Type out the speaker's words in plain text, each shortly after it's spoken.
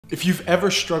If you've ever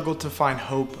struggled to find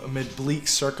hope amid bleak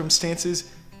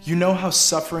circumstances, you know how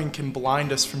suffering can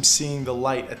blind us from seeing the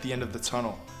light at the end of the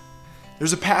tunnel.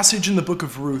 There's a passage in the book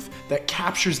of Ruth that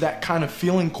captures that kind of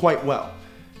feeling quite well.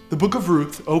 The book of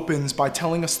Ruth opens by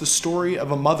telling us the story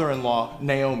of a mother-in-law,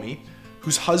 Naomi,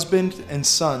 whose husband and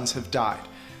sons have died.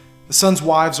 The sons'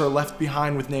 wives are left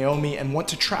behind with Naomi and want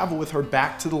to travel with her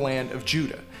back to the land of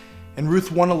Judah. In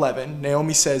Ruth 1:11,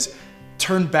 Naomi says,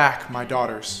 "Turn back, my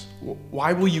daughters.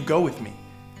 Why will you go with me?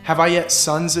 Have I yet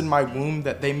sons in my womb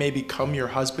that they may become your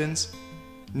husbands?"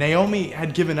 Naomi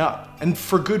had given up, and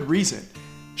for good reason.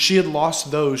 She had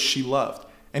lost those she loved,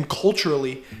 and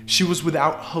culturally, she was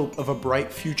without hope of a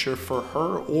bright future for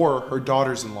her or her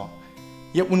daughters-in-law.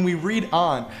 Yet when we read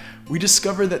on, we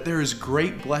discover that there is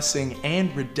great blessing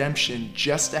and redemption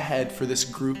just ahead for this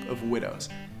group of widows.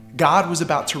 God was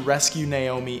about to rescue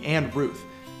Naomi and Ruth.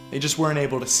 They just weren't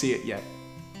able to see it yet.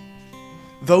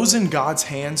 Those in God's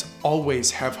hands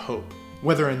always have hope,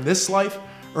 whether in this life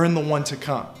or in the one to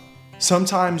come.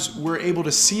 Sometimes we're able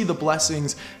to see the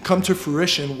blessings come to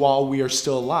fruition while we are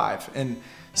still alive, and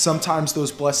sometimes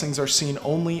those blessings are seen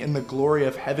only in the glory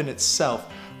of heaven itself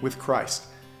with Christ.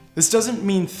 This doesn't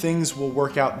mean things will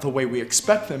work out the way we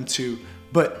expect them to,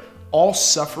 but all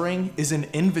suffering is an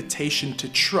invitation to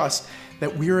trust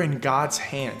that we are in God's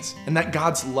hands and that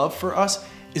God's love for us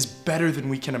is better than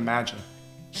we can imagine.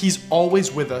 He's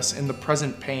always with us in the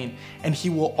present pain, and He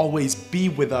will always be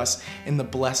with us in the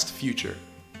blessed future.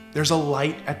 There's a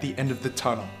light at the end of the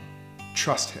tunnel.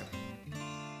 Trust Him.